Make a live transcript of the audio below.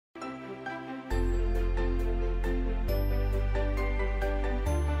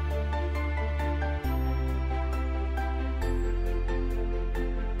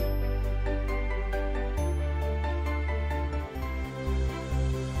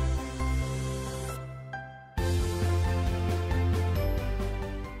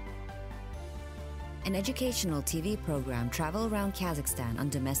An educational TV program, Travel Around Kazakhstan on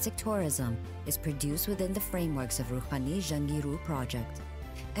Domestic Tourism, is produced within the frameworks of Ruhani Jangiru project.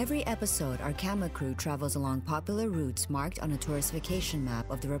 Every episode, our camera crew travels along popular routes marked on a tourist vacation map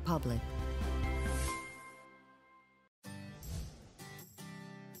of the Republic.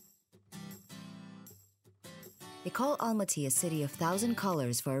 They call Almaty a city of 1,000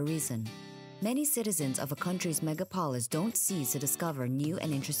 colors for a reason. Many citizens of a country's megapolis don't cease to discover new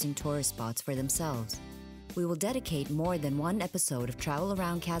and interesting tourist spots for themselves. We will dedicate more than one episode of Travel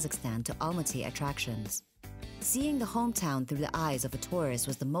Around Kazakhstan to Almaty attractions. Seeing the hometown through the eyes of a tourist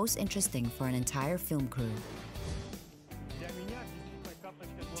was the most interesting for an entire film crew.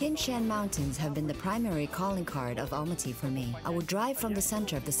 Tin Shan Mountains have been the primary calling card of Almaty for me. I will drive from the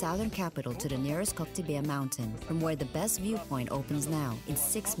center of the southern capital to the nearest Koktebye mountain, from where the best viewpoint opens now, in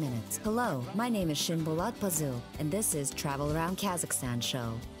 6 minutes. Hello, my name is Shinbolat Pazil, and this is Travel Around Kazakhstan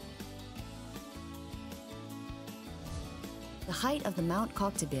show. The height of the Mount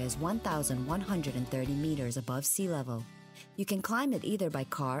Koktebye is 1,130 meters above sea level. You can climb it either by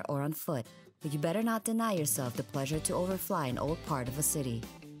car or on foot, but you better not deny yourself the pleasure to overfly an old part of a city.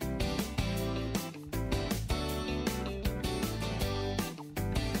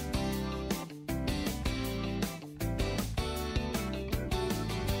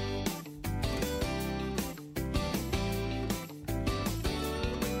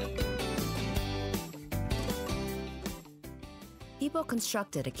 People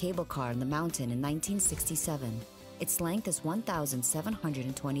constructed a cable car on the mountain in 1967. Its length is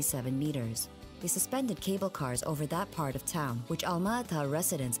 1,727 meters. They suspended cable cars over that part of town, which Almaty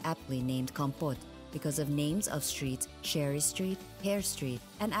residents aptly named Kompot because of names of streets Cherry Street, Pear Street,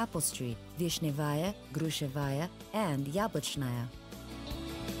 and Apple Street, Vishnevaya, Grushevaya, and Yablochnaya.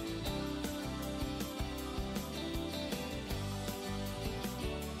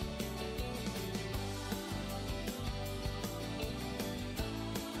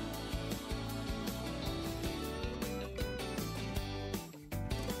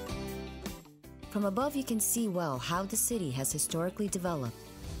 From above you can see well how the city has historically developed,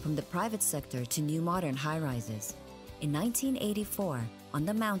 from the private sector to new modern high-rises. In 1984, on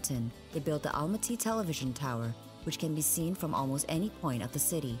the mountain, they built the Almaty television tower, which can be seen from almost any point of the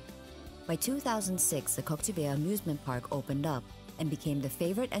city. By 2006, the Koktebye amusement park opened up and became the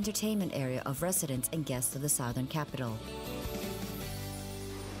favorite entertainment area of residents and guests of the southern capital.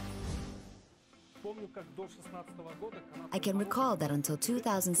 I can recall that until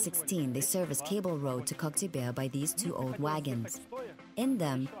 2016 they serviced cable road to Koktebye by these two old wagons. In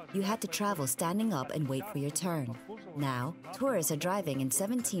them, you had to travel standing up and wait for your turn. Now, tourists are driving in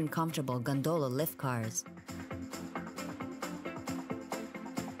 17 comfortable gondola lift cars.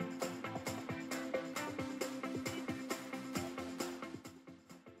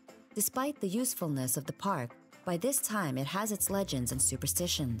 Despite the usefulness of the park, by this time it has its legends and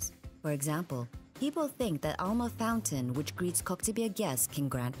superstitions. For example, people think that Alma Fountain, which greets Koktebye guests, can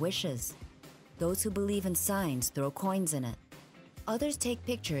grant wishes. Those who believe in signs throw coins in it. Others take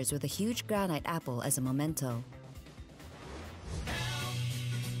pictures with a huge granite apple as a memento. Help,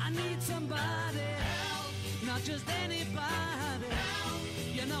 I need somebody. Help, not just anybody. Help,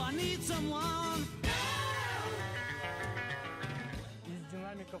 you know I need someone.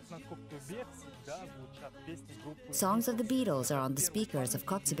 Songs of the Beatles are on the speakers of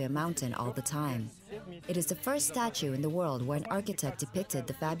Koktebye Mountain all the time. It is the first statue in the world where an architect depicted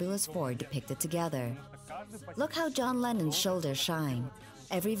the fabulous four depicted together. Look how John Lennon's shoulders shine.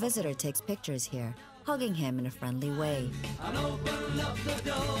 Every visitor takes pictures here, hugging him in a friendly way. I'll open up the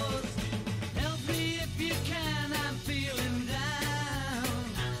doors. Help me if you can, I'm feeling down.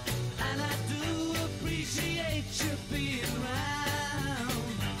 And I do appreciate you being around.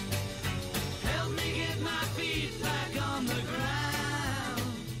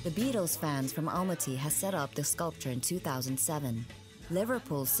 The Beatles fans from Almaty has set up the sculpture in 2007.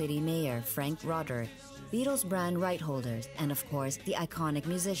 Liverpool City Mayor Frank Roderick, Beatles brand right holders, and of course the iconic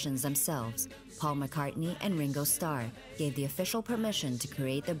musicians themselves, Paul McCartney and Ringo Starr, gave the official permission to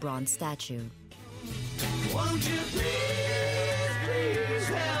create the bronze statue. Won't you please, please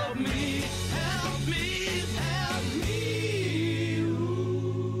help me, help me, help me.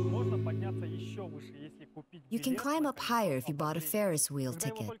 You can climb up higher if you bought a Ferris wheel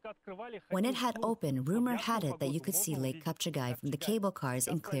ticket. When it had opened, rumor had it that you could see Lake Kapchagay from the cable cars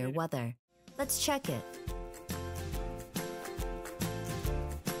in clear weather. Let's check it.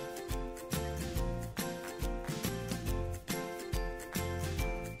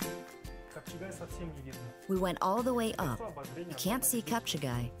 We went all the way up. You can't see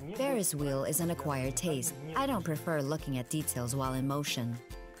Kapchagay. Ferris wheel is an acquired taste. I don't prefer looking at details while in motion.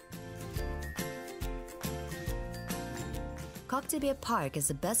 Koktebye Park is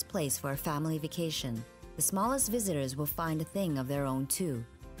the best place for a family vacation. The smallest visitors will find a thing of their own too,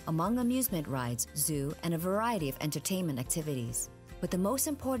 among amusement rides, zoo, and a variety of entertainment activities. But the most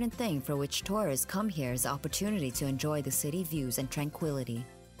important thing for which tourists come here is the opportunity to enjoy the city views and tranquility.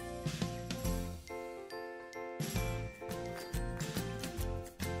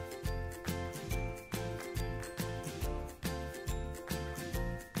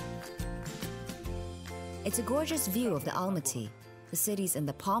 It's a gorgeous view of the Almaty. The city's in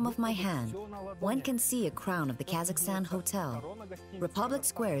the palm of my hand. One can see a crown of the Kazakhstan hotel. Republic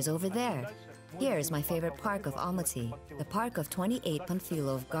Square is over there. Here is my favorite park of Almaty, the park of 28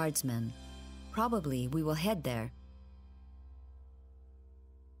 Panfilov Guardsmen. Probably we will head there.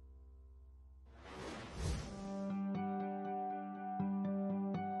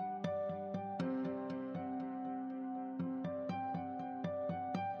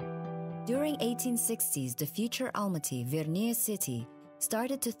 During 1860s, the future Almaty, Vernier city,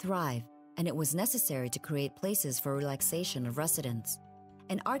 started to thrive, and it was necessary to create places for relaxation of residents.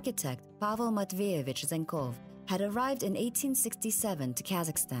 An architect, Pavel Matveyevich Zenkov, had arrived in 1867 to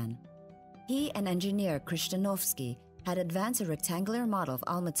Kazakhstan. He and engineer Krishtanovsky had advanced a rectangular model of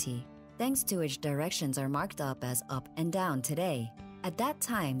Almaty, thanks to which directions are marked up as up and down today. At that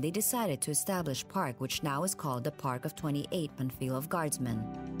time, they decided to establish park which now is called the Park of 28 Panfilov Guardsmen.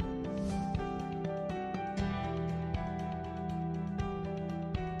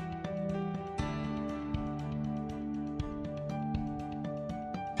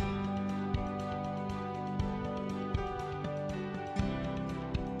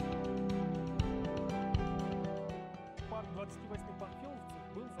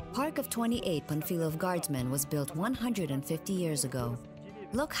 Park of 28 Panfilov Guardsmen was built 150 years ago.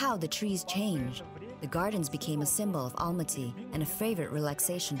 Look how the trees changed. The gardens became a symbol of Almaty and a favorite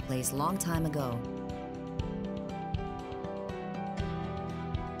relaxation place long time ago.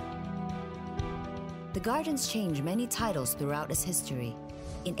 The gardens changed many titles throughout its history.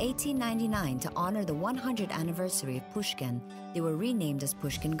 In 1899, to honor the 100th anniversary of Pushkin, they were renamed as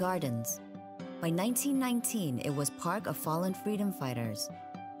Pushkin Gardens. By 1919, it was Park of Fallen Freedom Fighters.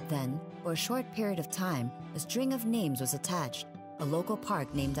 Then, for a short period of time, a string of names was attached. A local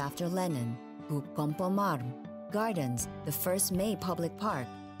park named after Lenin, Kompomarm, Gardens, the first May Public Park,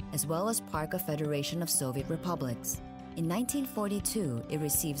 as well as Park of Federation of Soviet Republics. In 1942, it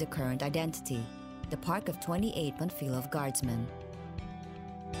received the current identity, the Park of 28 Panfilov Guardsmen.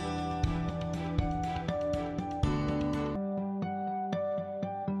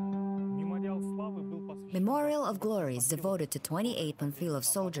 Memorial of Glory is devoted to 28 Panfilov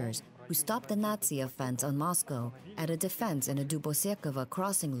soldiers who stopped the Nazi offense on Moscow at a defense in a Dubosekova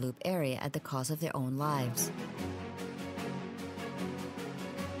crossing loop area at the cost of their own lives.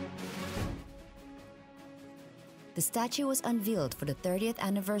 The statue was unveiled for the 30th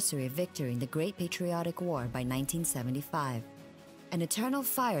anniversary of victory in the Great Patriotic War by 1975. An eternal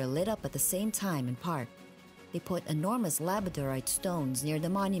fire lit up at the same time in park. They put enormous labradorite stones near the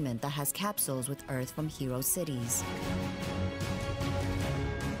monument that has capsules with earth from hero cities.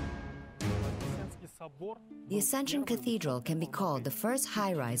 The Ascension Cathedral can be called the first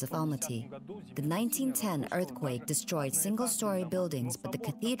high-rise of Almaty. The 1910 earthquake destroyed single-story buildings, but the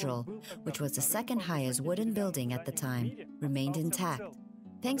cathedral, which was the second highest wooden building at the time, remained intact.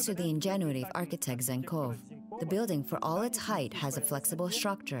 Thanks to the ingenuity of architect Zenkov, the building, for all its height, has a flexible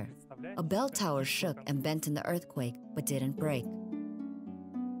structure. A bell tower shook and bent in the earthquake, but didn't break.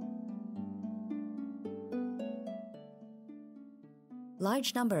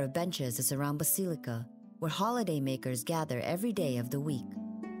 Large number of benches is around Basilica, where holidaymakers gather every day of the week.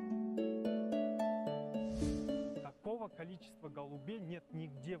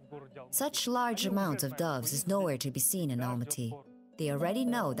 Such large amounts of doves is nowhere to be seen in Almaty. They already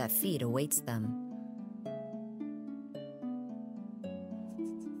know that feed awaits them.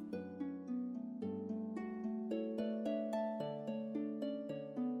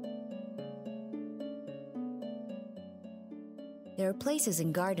 There are places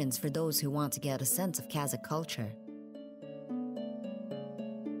and gardens for those who want to get a sense of Kazakh culture.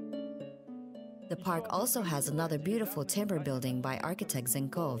 The park also has another beautiful timber building by architect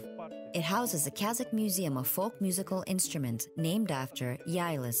Zenkov. It houses a Kazakh museum of folk musical instruments named after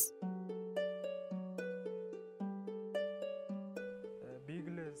Yaylis.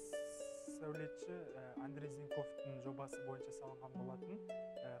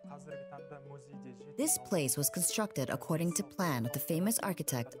 This place was constructed according to plan of the famous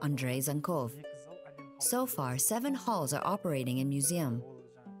architect Andrei Zenkov. So far, 7 halls are operating in museum.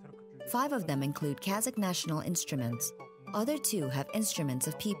 5 of them include Kazakh national instruments. Other 2 have instruments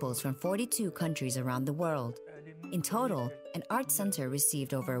of peoples from 42 countries around the world. In total, An art center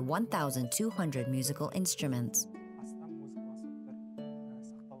received over 1,200 musical instruments. астам музыкалык аспаптар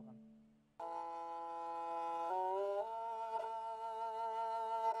сакталган.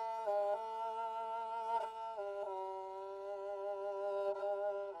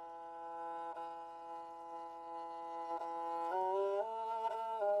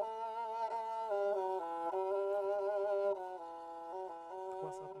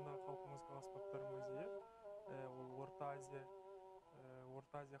 Ықылас атындағы халк музыкалык аспаптар музейі ол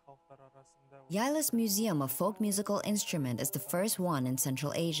Орта Азия халықтары арасында Yaila's Museum of Folk Musical Instrument is the first one in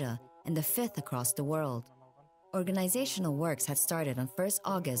Central Asia and the fifth across the world. Organizational works had started on 1st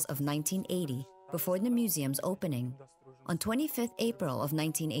August of 1980 before the museum's opening. On 25th April of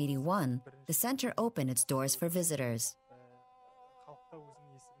 1981, the center opened its doors for visitors. халыққа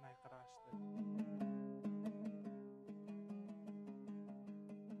өзінің есігін айқара ашты.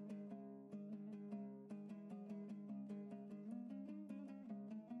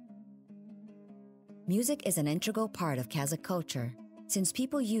 Music is an integral part of Kazakh culture. Since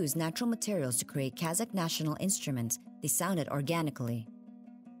people use natural materials to create Kazakh national instruments, they sounded organically.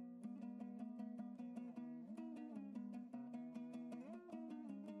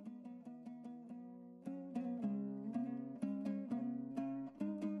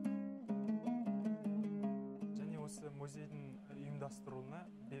 Және осы музейдің ұйымдастыруына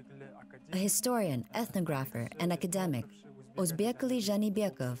белгілі A академик historian, ethnographer, and academic, Ozbekali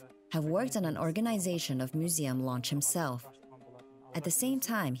Janibekov, have worked on an organization of museum launch himself. At the same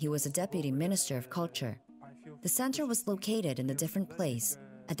time, he was a deputy minister of culture. The center was located in a different place,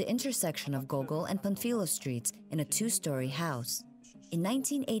 at the intersection of Gogol and Panfilov streets in a two-story house. In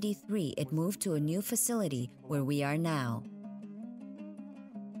 1983, it moved to a new facility where we are now.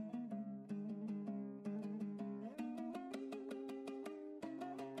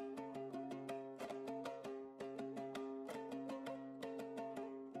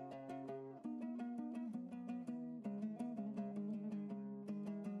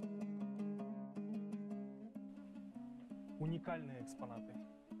 уникальные экспонаты.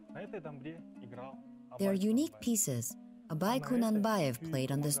 На этой домбре играл They are unique pieces. Abay Kunanbayev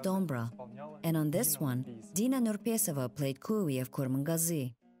played on this dombra, and on this one, Dina Nurpesova played Kui of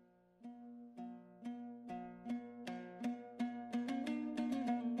Kurmangazi.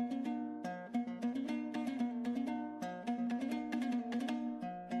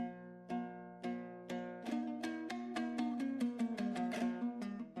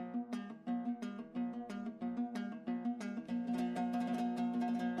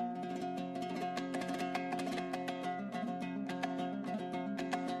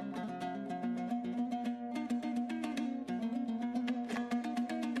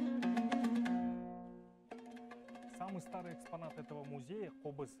 Самый старый экспонат этого музея —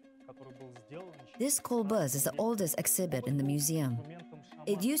 кобыз, который был сделан еще This kolbuz is the oldest exhibit in the museum. инструментом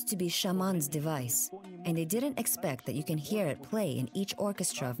It used to be shaman's device, and they didn't expect that you can hear it play in each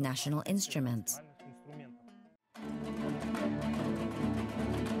orchestra of national instruments. инструментов.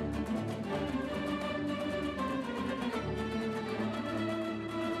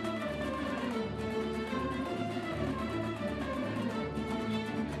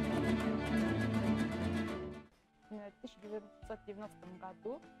 В 1990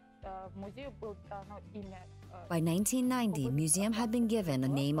 году в музею было дано имя By 1990, museum had been given a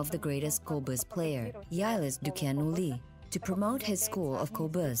name of the greatest kolbuz player, Yailis Dukyanuli, to promote his school of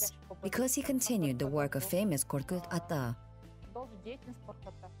kolbuz, because he continued the work of famous Korkut Ata. продолжить деятельность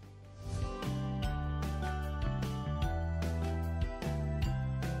Коркута.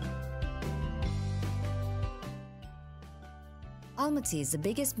 Almaty is the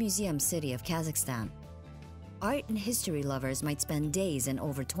biggest museum city of Kazakhstan. Art and history lovers might spend days in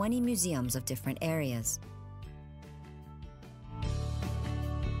over 20 museums of different areas.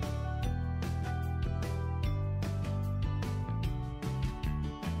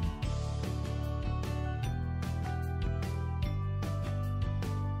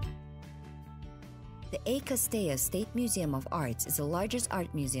 The Kazakhstan State Museum of Arts is the largest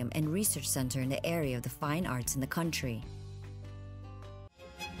art museum and research center in the area of the fine arts in the country.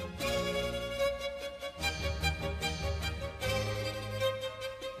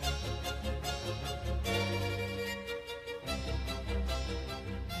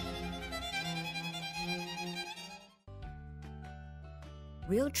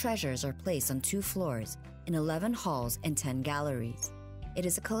 Real treasures are placed on 2 floors, in 11 halls and 10 galleries. It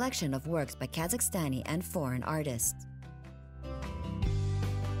is a collection of works by Kazakhstani and foreign artists.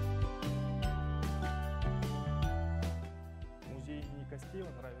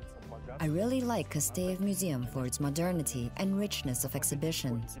 I really like Kazakhstan Museum for its modernity and richness of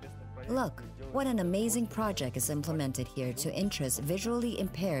exhibitions. Look, What an amazing project is implemented here to interest visually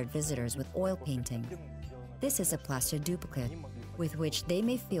impaired visitors with oil painting. This is a plaster duplicate, with which they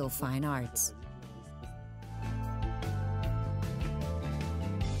may feel fine arts.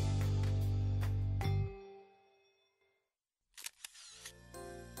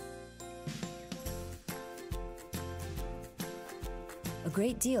 A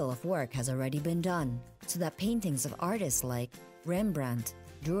great deal of work has already been done, so that paintings of artists like Rembrandt,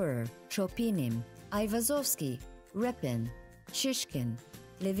 Dürer, Chopin, Ayvazovsky, Repin, Shishkin,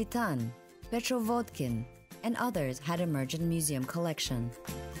 Levitan, Petrovodkin, and others had emerged in museum collection.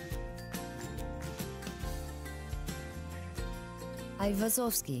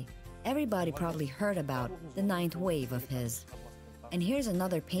 Ayvazovsky, everybody probably heard about the ninth wave of his. And here's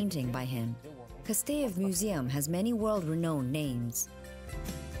another painting by him. Kosteyev Museum has many world-renowned names.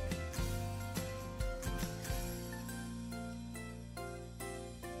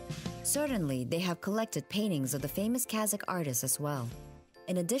 Certainly, they have collected paintings of the famous Kazakh artists as well.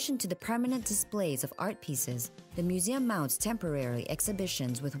 In addition to the permanent displays of art pieces, the museum mounts temporary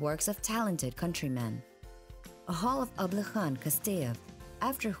exhibitions with works of talented countrymen. A hall of Ablikhan Kosteyev,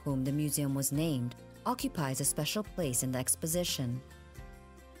 after whom the museum was named, occupies a special place in the exposition.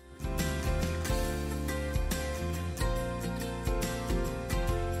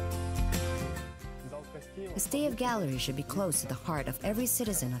 Kosteyev Gallery should be close to the heart of every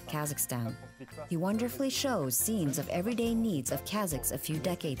citizen of Kazakhstan. He wonderfully shows scenes of everyday needs of Kazakhs a few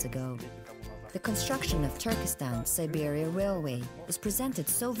decades ago. The construction of Turkestan-Siberia Railway is presented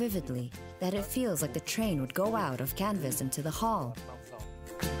so vividly that it feels like the train would go out of canvas into the hall.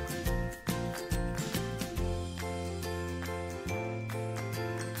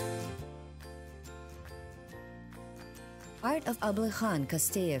 Art of Ablikhan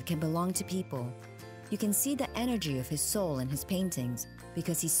Kosteyev can belong to people. You can see the energy of his soul in his paintings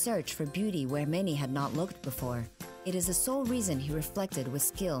because he searched for beauty where many had not looked before. It is the sole reason he reflected with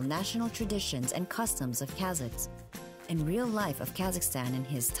skill national traditions and customs of Kazakhs and real life of Kazakhstan in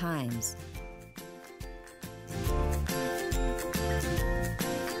his times.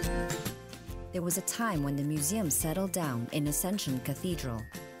 There was a time when the museum settled down in Ascension Cathedral,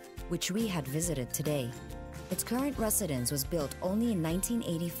 which we had visited today. Its current residence was built only in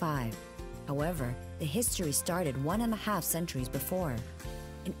 1985. However, the history started 1.5 centuries before.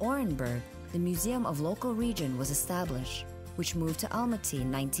 In Orenburg, the Museum of Local Region was established, which moved to Almaty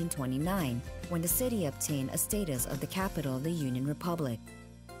in 1929, when the city obtained a status of the capital of the Union Republic.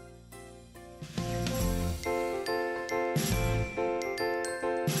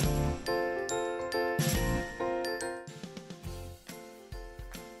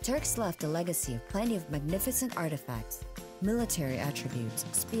 Turks left a legacy of plenty of magnificent artifacts, military attributes,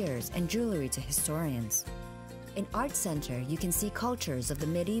 spears, and jewelry to historians. In Art Center, you can see cultures of the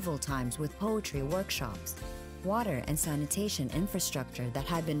medieval times with poetry workshops, water and sanitation infrastructure that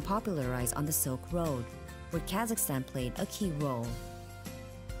had been popularized on the Silk Road, where Kazakhstan played a key role.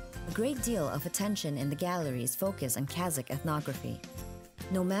 A great deal of attention in the gallery is focused on Kazakh ethnography.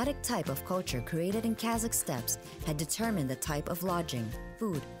 Nomadic type of culture created in Kazakh steppes had determined the type of lodging,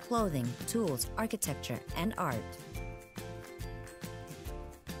 food, clothing, tools, architecture, and art.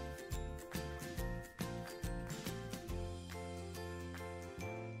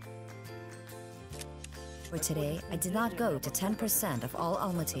 For today, I did not go to 10% of all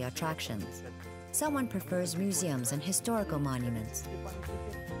Almaty attractions. Someone prefers museums and historical monuments.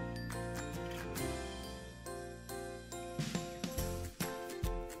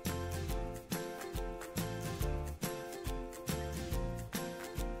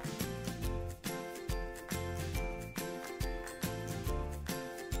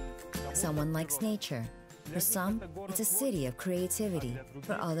 Someone likes nature. For some, it's a city of creativity.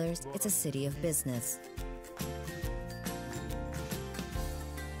 For others, it's a city of business.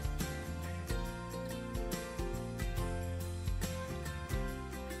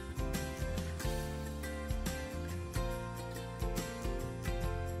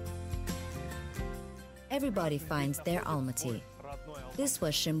 Everybody finds their Almaty. This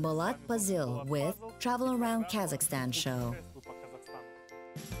was Shimbolat Pazil with Travel Around Kazakhstan show.